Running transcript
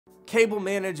Cable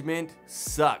management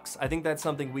sucks. I think that's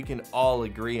something we can all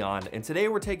agree on. And today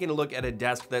we're taking a look at a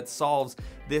desk that solves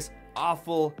this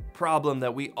awful problem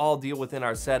that we all deal with in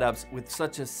our setups with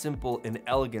such a simple and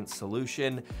elegant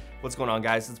solution. What's going on,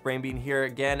 guys? It's Brainbean here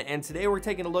again, and today we're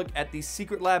taking a look at the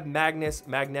Secretlab Magnus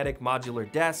magnetic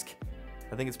modular desk.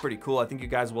 I think it's pretty cool. I think you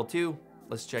guys will too.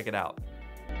 Let's check it out.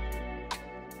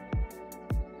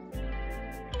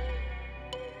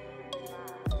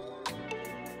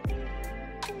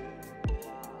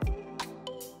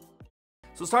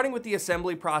 So starting with the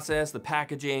assembly process, the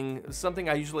packaging, something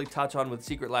I usually touch on with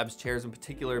Secretlab's chairs in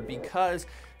particular because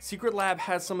Secretlab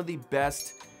has some of the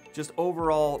best just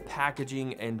overall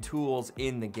packaging and tools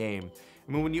in the game.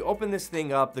 I mean, when you open this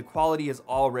thing up, the quality is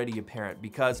already apparent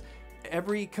because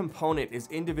every component is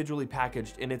individually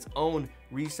packaged in its own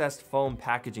recessed foam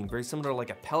packaging, very similar to like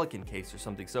a Pelican case or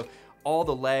something. So all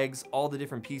the legs, all the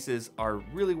different pieces are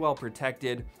really well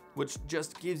protected, which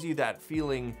just gives you that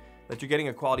feeling that you're getting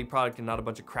a quality product and not a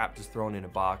bunch of crap just thrown in a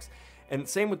box. And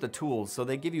same with the tools. So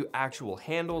they give you actual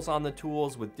handles on the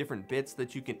tools with different bits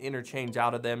that you can interchange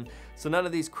out of them. So none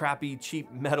of these crappy,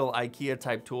 cheap metal IKEA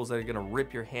type tools that are gonna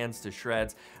rip your hands to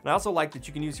shreds. And I also like that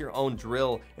you can use your own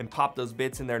drill and pop those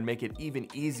bits in there and make it even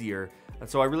easier. And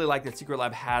so I really like that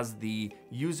Secretlab has the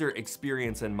user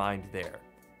experience in mind there.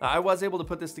 I was able to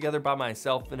put this together by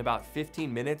myself in about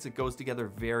 15 minutes. It goes together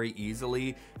very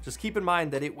easily. Just keep in mind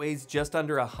that it weighs just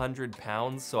under 100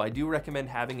 pounds, so I do recommend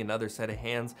having another set of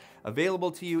hands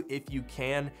available to you if you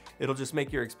can. It'll just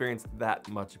make your experience that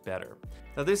much better.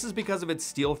 Now this is because of its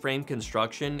steel frame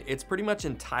construction. It's pretty much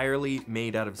entirely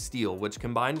made out of steel, which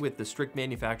combined with the strict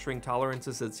manufacturing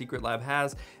tolerances that Secretlab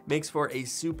has, makes for a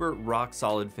super rock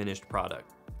solid finished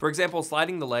product. For example,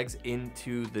 sliding the legs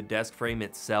into the desk frame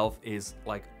itself is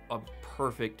like a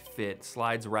perfect fit,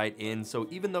 slides right in. So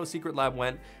even though Secretlab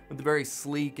went with a very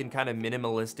sleek and kind of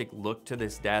minimalistic look to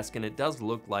this desk, and it does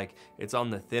look like it's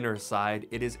on the thinner side,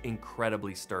 it is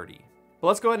incredibly sturdy. Well,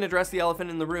 let's go ahead and address the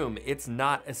elephant in the room. It's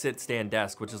not a sit-stand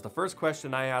desk, which is the first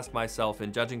question I asked myself,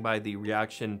 and judging by the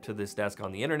reaction to this desk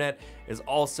on the internet, is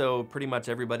also pretty much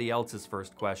everybody else's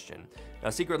first question. Now,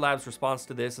 Secretlab's response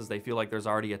to this is they feel like there's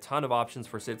already a ton of options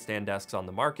for sit-stand desks on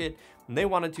the market, and they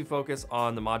wanted to focus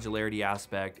on the modularity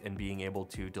aspect and being able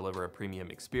to deliver a premium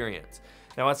experience.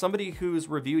 Now, as somebody who's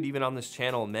reviewed, even on this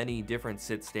channel, many different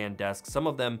sit-stand desks, some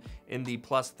of them in the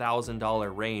plus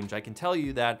 $1,000 range, I can tell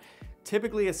you that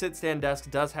typically a sit-stand desk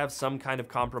does have some kind of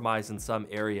compromise in some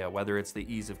area, whether it's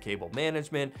the ease of cable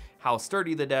management, how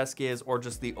sturdy the desk is, or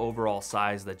just the overall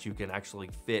size that you can actually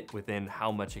fit within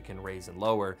how much it can raise and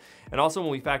lower. And also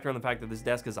when we factor in the fact that this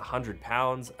desk is 100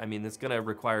 pounds, I mean, it's gonna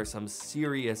require some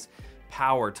serious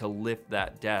power to lift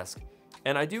that desk.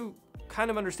 And I do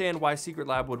kind of understand why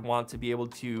Secretlab would want to be able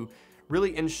to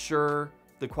really ensure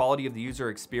the quality of the user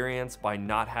experience by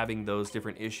not having those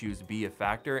different issues be a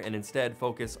factor and instead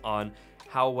focus on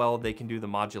how well they can do the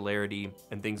modularity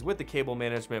and things with the cable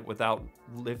management without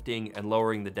lifting and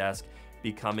lowering the desk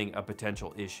becoming a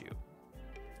potential issue.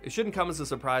 It shouldn't come as a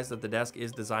surprise that the desk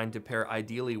is designed to pair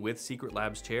ideally with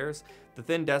Secretlab's chairs. The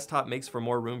thin desktop makes for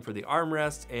more room for the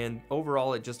armrests, and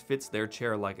overall it just fits their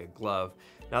chair like a glove.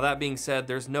 Now that being said,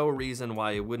 there's no reason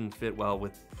why it wouldn't fit well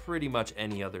with pretty much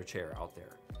any other chair out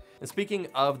there. And speaking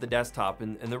of the desktop,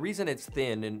 and the reason it's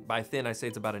thin, and by thin I say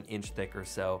it's about an inch thick or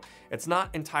so, it's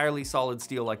not entirely solid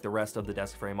steel like the rest of the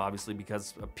desk frame, obviously,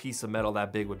 because a piece of metal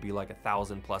that big would be like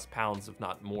 1,000+ pounds, if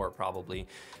not more probably.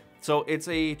 So it's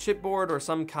a chipboard or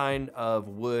some kind of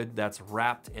wood that's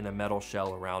wrapped in a metal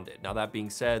shell around it. Now that being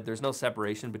said, there's no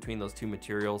separation between those two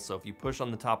materials, so if you push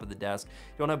on the top of the desk,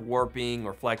 you don't have warping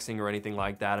or flexing or anything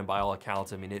like that, and by all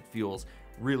accounts, I mean, it feels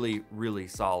really, really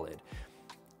solid.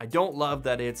 I don't love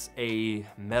that it's a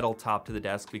metal top to the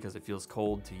desk because it feels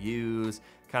cold to use.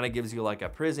 Kind of gives you like a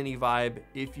prison-y vibe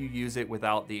if you use it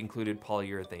without the included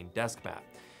polyurethane desk mat.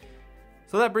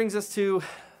 So that brings us to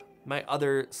my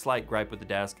other slight gripe with the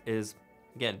desk is,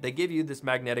 again, they give you this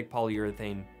magnetic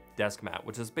polyurethane desk mat,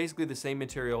 which is basically the same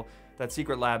material that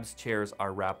Secretlab's chairs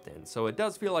are wrapped in. So it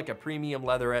does feel like a premium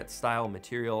leatherette style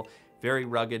material, very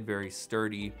rugged, very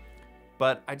sturdy.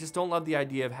 But I just don't love the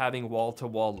idea of having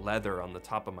wall-to-wall leather on the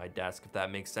top of my desk, if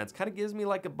that makes sense. Kind of gives me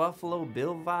like a Buffalo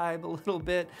Bill vibe a little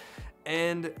bit.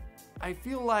 And I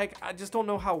feel like I just don't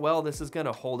know how well this is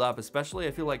gonna hold up, especially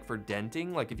I feel like for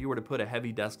denting, like if you were to put a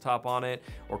heavy desktop on it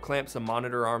or clamp some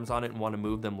monitor arms on it and wanna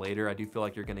move them later, I do feel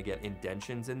like you're gonna get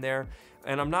indentions in there.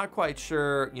 And I'm not quite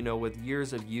sure, you know, with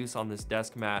years of use on this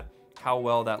desk mat, how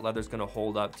well that leather's gonna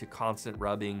hold up to constant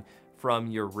rubbing from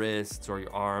your wrists or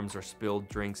your arms or spilled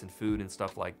drinks and food and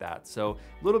stuff like that. So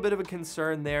a little bit of a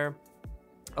concern there.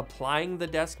 Applying the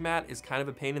desk mat is kind of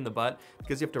a pain in the butt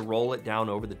because you have to roll it down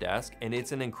over the desk, and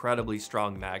it's an incredibly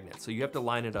strong magnet. So you have to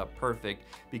line it up perfect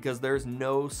because there's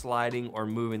no sliding or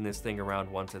moving this thing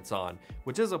around once it's on,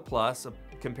 which is a plus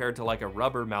compared to like a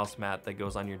rubber mouse mat that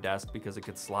goes on your desk because it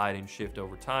could slide and shift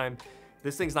over time.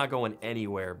 This thing's not going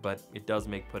anywhere, but it does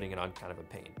make putting it on kind of a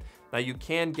pain. Now you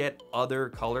can get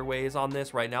other colorways on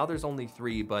this. Right now there's only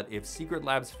 3, but if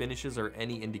Secretlab's finishes are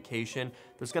any indication,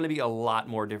 there's gonna be a lot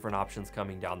more different options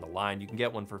coming down the line. You can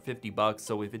get one for 50 bucks,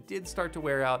 so if it did start to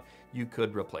wear out, you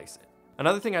could replace it.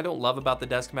 Another thing I don't love about the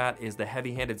desk mat is the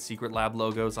heavy-handed Secretlab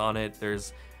logos on it.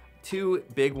 There's 2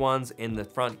 big ones in the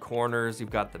front corners. You've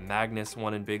got the Magnus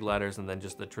one in big letters and then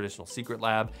just the traditional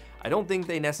Secretlab. I don't think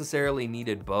they necessarily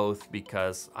needed both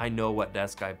because I know what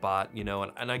desk I bought, you know,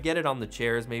 and I get it on the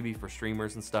chairs, maybe for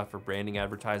streamers and stuff, for branding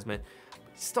advertisement.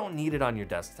 You just don't need it on your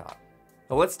desktop.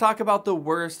 Now let's talk about the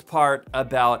worst part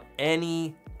about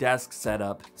any desk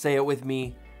setup. Say it with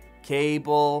me.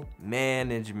 Cable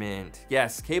management.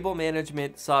 Yes, cable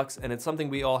management sucks, and it's something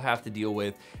we all have to deal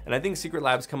with, and I think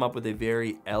Secretlab's come up with a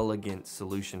very elegant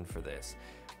solution for this.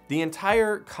 The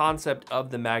entire concept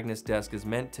of the Magnus desk is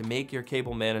meant to make your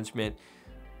cable management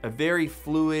a very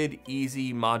fluid,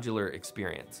 easy, modular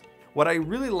experience. What I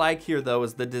really like here though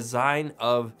is the design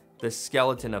of the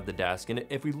skeleton of the desk, and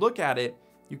if we look at it,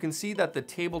 you can see that the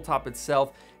tabletop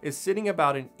itself is sitting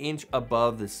about 1 inch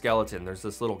above the skeleton. There's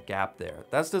this little gap there.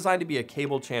 That's designed to be a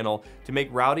cable channel to make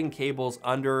routing cables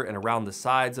under and around the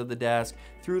sides of the desk,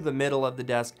 through the middle of the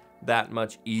desk, that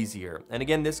much easier. And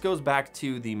again, this goes back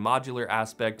to the modular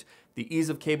aspect, the ease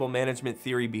of cable management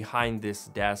theory behind this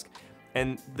desk.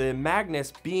 And the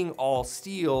Magnus, being all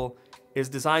steel, is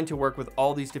designed to work with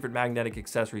all these different magnetic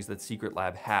accessories that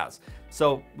Secretlab has.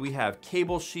 So we have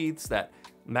cable sheaths that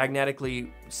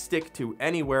magnetically stick to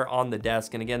anywhere on the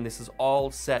desk, and again, this is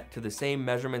all set to the same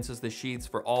measurements as the sheaths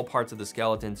for all parts of the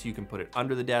skeleton, so you can put it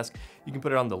under the desk, you can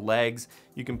put it on the legs,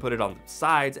 you can put it on the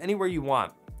sides, anywhere you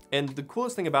want. And the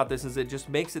coolest thing about this is it just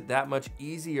makes it that much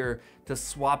easier to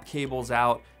swap cables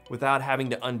out without having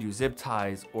to undo zip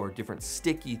ties or different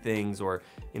sticky things or,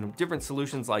 you know, different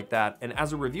solutions like that. And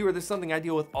as a reviewer, this is something I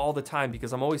deal with all the time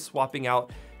because I'm always swapping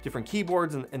out different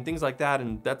keyboards and things like that.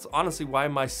 And that's honestly why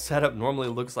my setup normally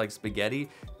looks like spaghetti,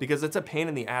 because it's a pain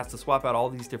in the ass to swap out all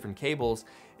these different cables.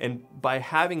 And by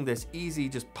having this easy,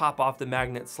 just pop off the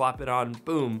magnet, slap it on,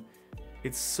 boom,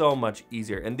 it's so much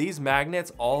easier. And these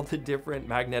magnets, all the different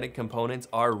magnetic components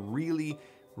are really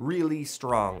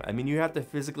strong. I mean, you have to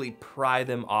physically pry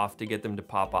them off to get them to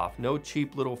pop off. No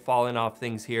cheap little falling off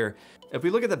things here. If we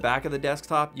look at the back of the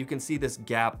desktop, you can see this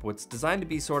gap, what's designed to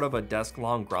be sort of a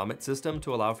desk-long grommet system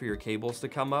to allow for your cables to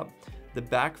come up. The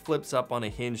back flips up on a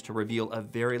hinge to reveal a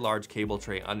very large cable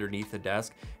tray underneath the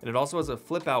desk, and it also has a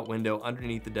flip-out window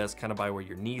underneath the desk, kind of by where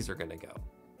your knees are gonna go.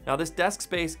 Now this desk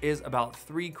space is about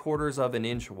 3/4 of an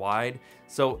inch wide,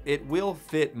 so it will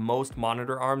fit most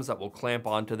monitor arms that will clamp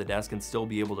onto the desk and still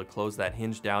be able to close that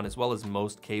hinge down, as well as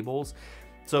most cables.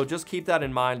 So just keep that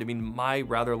in mind. I mean, my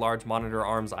rather large monitor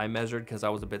arms I measured because I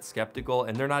was a bit skeptical,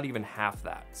 and they're not even half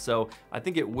that. So I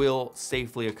think it will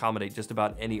safely accommodate just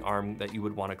about any arm that you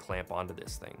would want to clamp onto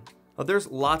this thing.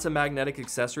 There's lots of magnetic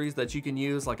accessories that you can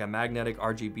use, like a magnetic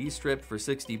RGB strip for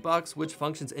 60 bucks, which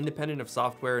functions independent of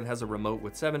software and has a remote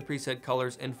with 7 preset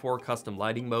colors and 4 custom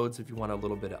lighting modes if you want a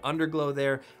little bit of underglow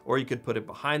there, or you could put it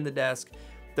behind the desk.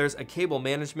 There's a cable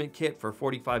management kit for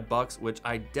 45 bucks, which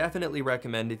I definitely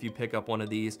recommend if you pick up one of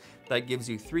these. That gives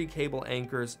you 3 cable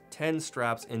anchors, 10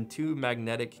 straps, and 2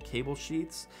 magnetic cable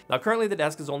sheaths. Now currently the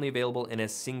desk is only available in a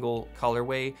single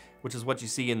colorway, which is what you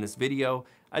see in this video.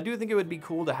 I do think it would be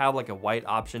cool to have like a white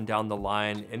option down the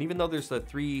line, and even though there's the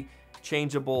 3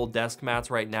 changeable desk mats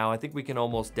right now, I think we can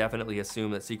almost definitely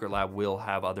assume that Secretlab will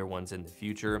have other ones in the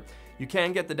future. You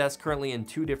can get the desk currently in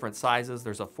 2 different sizes.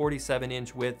 There's a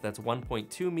 47-inch width that's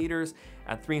 1.2 meters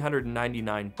at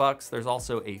 399 bucks. There's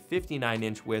also a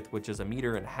 59-inch width, which is 1.5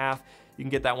 meters. You can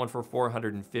get that one for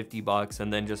 450 bucks,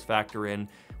 and then just factor in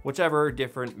whichever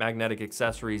different magnetic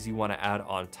accessories you want to add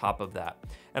on top of that.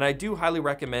 And I do highly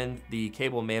recommend the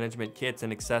cable management kits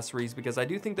and accessories because I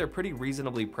do think they're pretty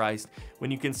reasonably priced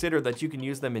when you consider that you can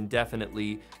use them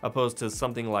indefinitely, opposed to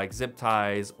something like zip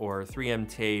ties or 3M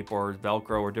tape or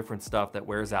Velcro or different stuff that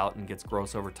wears out and gets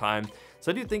gross over time.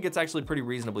 So I do think it's actually pretty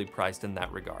reasonably priced in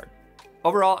that regard.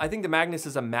 Overall, I think the Magnus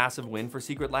is a massive win for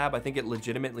Secretlab. I think it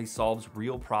legitimately solves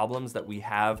real problems that we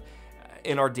have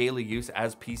in our daily use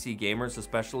as PC gamers,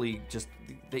 especially just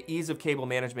the ease of cable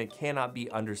management cannot be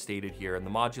understated here, and the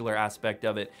modular aspect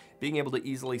of it, being able to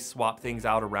easily swap things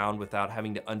out around without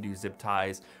having to undo zip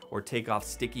ties or take off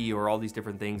sticky or all these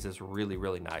different things is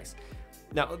really nice.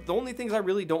 Now, the only things I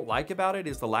really don't like about it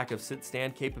is the lack of sit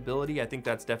stand capability. I think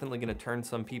that's definitely gonna turn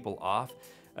some people off.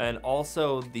 And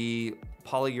also the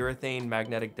polyurethane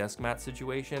magnetic desk mat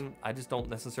situation. I just don't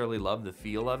necessarily love the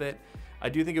feel of it. I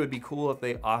do think it would be cool if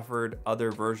they offered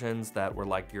other versions that were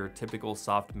like your typical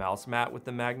soft mouse mat with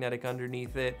the magnetic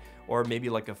underneath it, or maybe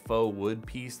like a faux wood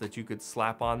piece that you could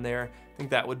slap on there. I think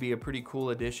that would be a pretty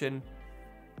cool addition.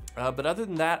 But other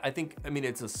than that, I mean,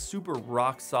 it's a super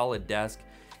rock solid desk.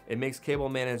 It makes cable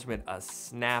management a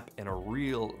snap and a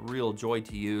real joy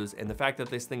to use. And the fact that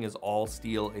this thing is all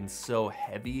steel and so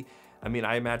heavy, I mean,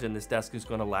 I imagine this desk is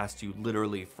gonna last you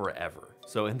literally forever.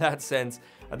 So in that sense,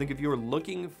 I think if you're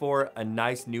looking for a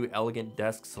nice new elegant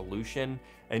desk solution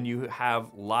and you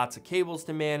have lots of cables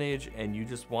to manage and you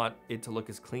just want it to look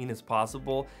as clean as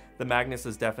possible, the Magnus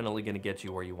is definitely gonna get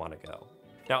you where you wanna go.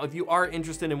 Now, if you are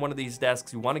interested in one of these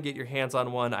desks, you want to get your hands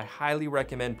on one, I highly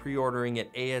recommend pre-ordering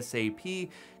it ASAP.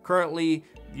 Currently,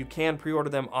 you can pre-order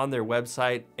them on their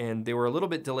website, and they were a little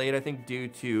bit delayed, I think, due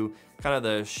to kind of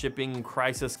the shipping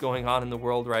crisis going on in the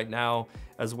world right now,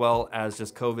 as well as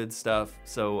just COVID stuff.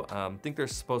 So I think they're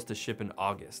supposed to ship in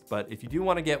August. But if you do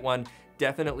want to get one,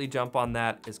 definitely jump on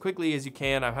that as quickly as you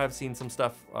can. I have seen some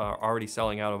stuff already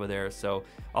selling out over there, so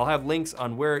I'll have links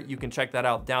on where you can check that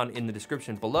out down in the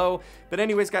description below. But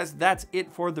anyways, guys, that's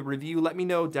it for the review. Let me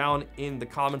know down in the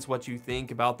comments what you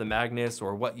think about the Magnus,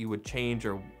 or what you would change,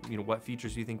 or what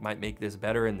features you think might make this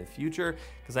better in the future,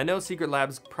 because I know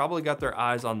Secretlab's probably got their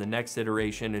eyes on the next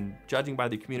iteration, and judging by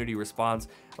the community response,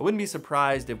 I wouldn't be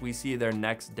surprised if we see their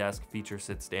next desk feature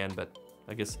sit stand, but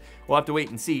I guess we'll have to wait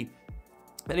and see.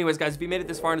 Anyways, guys, if you made it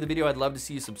this far into the video, I'd love to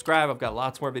see you subscribe. I've got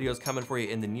lots more videos coming for you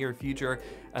in the near future.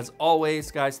 As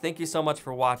always, guys, thank you so much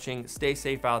for watching. Stay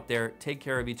safe out there, take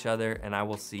care of each other, and I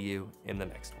will see you in the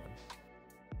next one.